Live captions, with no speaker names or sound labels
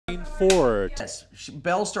Fort. Yes,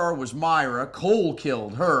 Bellstar was Myra. Cole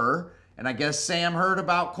killed her. And I guess Sam heard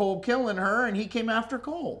about Cole killing her, and he came after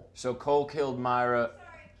Cole. So Cole killed Myra.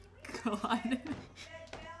 God.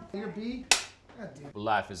 Your B?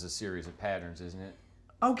 Life is a series of patterns, isn't it?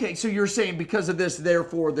 Okay, so you're saying because of this,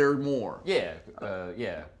 therefore there are more. Yeah,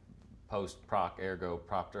 yeah. Post proc ergo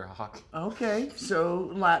propter hoc. Okay,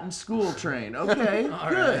 so Latin school train. Okay,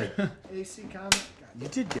 good. Right. AC comment? You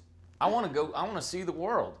did get I want to go. I want to see the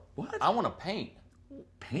world. What? I want to paint.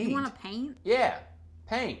 paint. You want to paint? Yeah,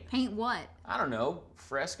 paint. Paint what? I don't know.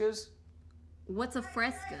 Frescoes. What's a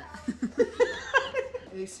fresca?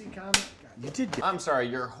 AC comment? You did get I'm sorry.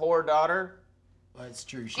 Your whore daughter. Well, it's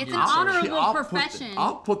true. It's an honorable profession.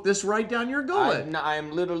 I'll put this right down your gullet. I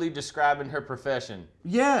am literally describing her profession.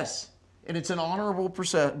 Yes, and it's an honorable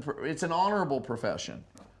profession. Thank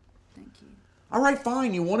you. All right,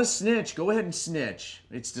 fine. You want to snitch? Go ahead and snitch.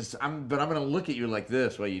 It's just but I'm gonna look at you like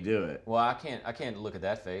this while you do it. Well, I can't look at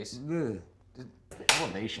that face. Ugh.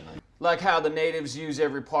 Elevation. Like how the natives use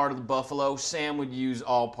every part of the buffalo, Sam would use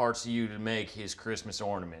all parts of you to make his Christmas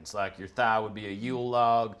ornaments. Like your thigh would be a Yule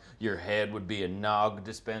log, your head would be a nog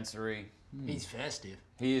dispensary. He's festive.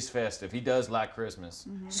 He is festive. He does like Christmas.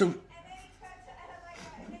 So,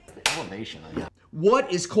 Elevation.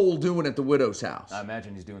 what is Cole doing at the widow's house? I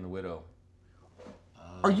imagine he's doing the widow.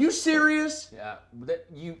 Are you serious? Yeah,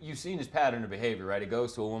 you've seen his pattern of behavior, right? He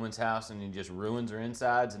goes to a woman's house and he just ruins her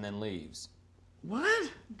insides and then leaves. What?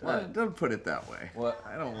 What? Don't put it that way. What?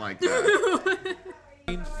 I don't like that.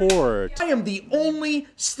 Fort. I am the only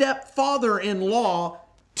stepfather-in-law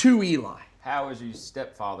to Eli. How is your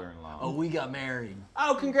stepfather-in-law? Oh, we got married.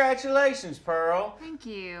 Oh, congratulations, Pearl. Thank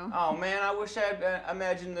you. Oh man, I wish I'd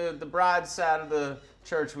imagined the bride's side of the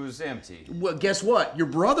church was empty. Well, guess what? Your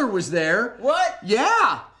brother was there. What?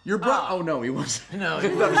 Yeah, your brother. Oh no, he wasn't. No,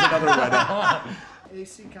 That was another wedding.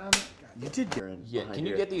 AC comment? You did get Yeah, can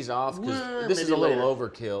you get these off? Because Well, this is maybe a little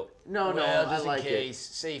later. overkill. No, Well, I just like in case.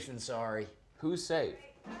 Safe and sorry. Who's safe?